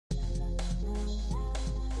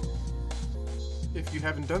If you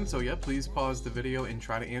haven't done so yet, please pause the video and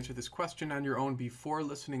try to answer this question on your own before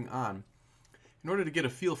listening on. In order to get a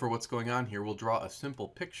feel for what's going on here, we'll draw a simple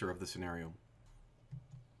picture of the scenario.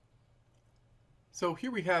 So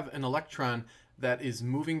here we have an electron that is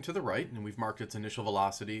moving to the right, and we've marked its initial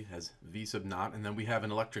velocity as v sub naught, and then we have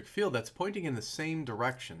an electric field that's pointing in the same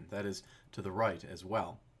direction, that is, to the right as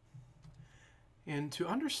well. And to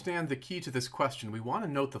understand the key to this question, we want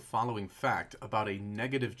to note the following fact about a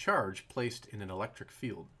negative charge placed in an electric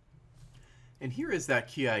field. And here is that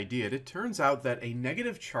key idea. It turns out that a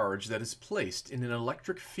negative charge that is placed in an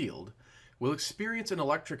electric field will experience an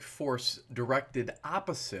electric force directed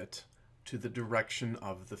opposite to the direction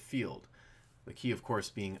of the field. The key, of course,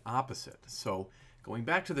 being opposite. So going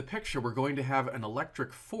back to the picture, we're going to have an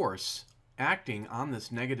electric force acting on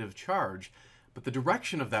this negative charge, but the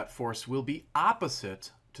direction of that force will be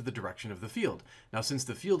opposite to the direction of the field. Now, since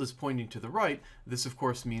the field is pointing to the right, this of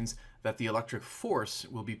course means that the electric force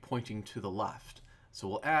will be pointing to the left. So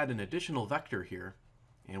we'll add an additional vector here,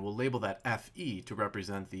 and we'll label that Fe to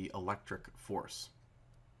represent the electric force.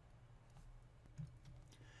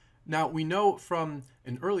 Now, we know from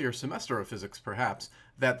an earlier semester of physics, perhaps,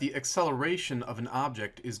 that the acceleration of an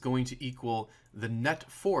object is going to equal the net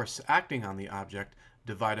force acting on the object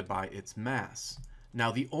divided by its mass.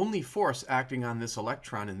 Now, the only force acting on this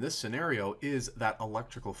electron in this scenario is that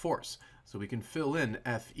electrical force. So we can fill in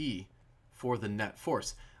Fe for the net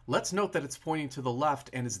force. Let's note that it's pointing to the left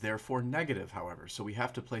and is therefore negative, however. So we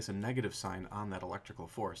have to place a negative sign on that electrical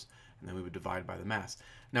force, and then we would divide by the mass.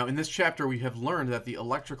 Now, in this chapter, we have learned that the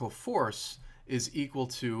electrical force is equal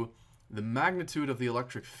to the magnitude of the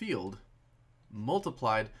electric field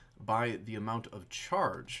multiplied by the amount of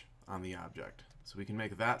charge on the object. So we can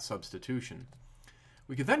make that substitution.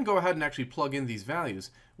 We could then go ahead and actually plug in these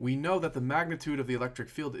values. We know that the magnitude of the electric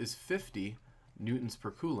field is 50 newtons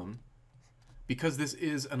per coulomb. Because this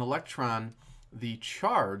is an electron, the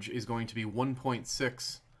charge is going to be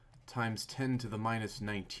 1.6 times 10 to the minus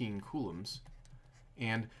 19 coulombs.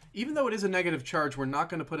 And even though it is a negative charge, we're not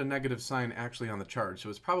going to put a negative sign actually on the charge. So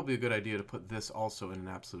it's probably a good idea to put this also in an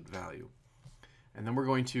absolute value. And then we're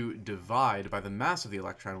going to divide by the mass of the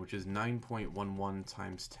electron, which is 9.11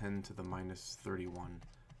 times 10 to the minus 31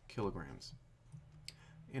 kilograms.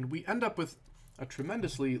 And we end up with a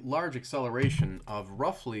tremendously large acceleration of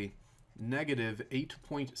roughly negative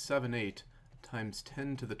 8.78 times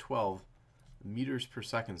 10 to the 12 meters per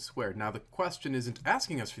second squared. Now, the question isn't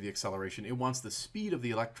asking us for the acceleration. It wants the speed of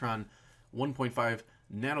the electron 1.5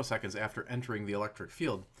 nanoseconds after entering the electric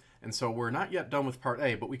field. And so we're not yet done with part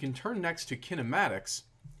A, but we can turn next to kinematics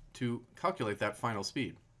to calculate that final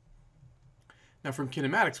speed. Now, from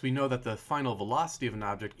kinematics, we know that the final velocity of an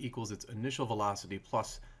object equals its initial velocity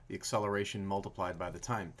plus the acceleration multiplied by the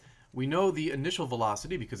time. We know the initial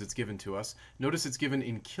velocity because it's given to us. Notice it's given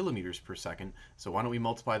in kilometers per second, so why don't we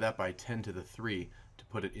multiply that by 10 to the 3 to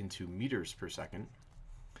put it into meters per second.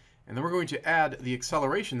 And then we're going to add the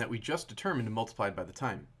acceleration that we just determined multiplied by the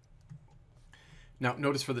time. Now,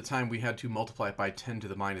 notice for the time we had to multiply it by 10 to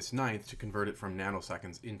the minus 9th to convert it from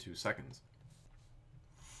nanoseconds into seconds.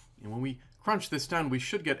 And when we crunch this down, we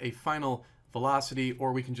should get a final velocity,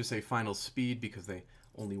 or we can just say final speed because they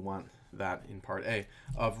only want that in part A,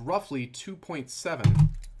 of roughly 2.7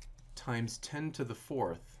 times 10 to the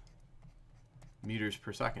 4th meters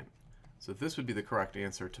per second. So this would be the correct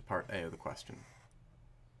answer to part A of the question.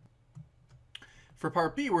 For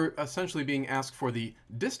part B, we're essentially being asked for the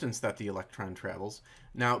distance that the electron travels.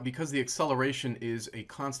 Now, because the acceleration is a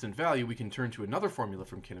constant value, we can turn to another formula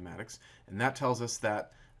from kinematics, and that tells us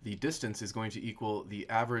that the distance is going to equal the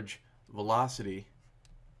average velocity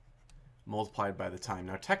multiplied by the time.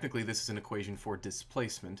 Now, technically, this is an equation for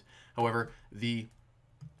displacement. However, the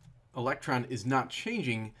electron is not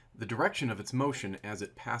changing the direction of its motion as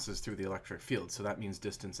it passes through the electric field, so that means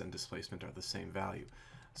distance and displacement are the same value.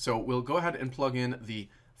 So we'll go ahead and plug in the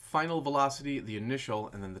final velocity, the initial,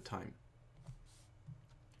 and then the time.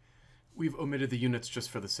 We've omitted the units just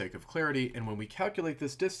for the sake of clarity, and when we calculate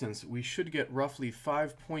this distance, we should get roughly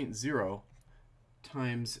 5.0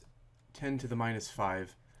 times 10 to the minus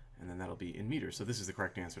 5, and then that'll be in meters. So this is the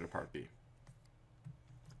correct answer to part B.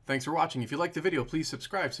 Thanks for watching. If you liked the video, please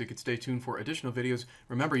subscribe so you can stay tuned for additional videos.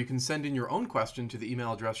 Remember, you can send in your own question to the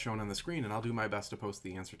email address shown on the screen, and I'll do my best to post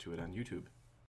the answer to it on YouTube.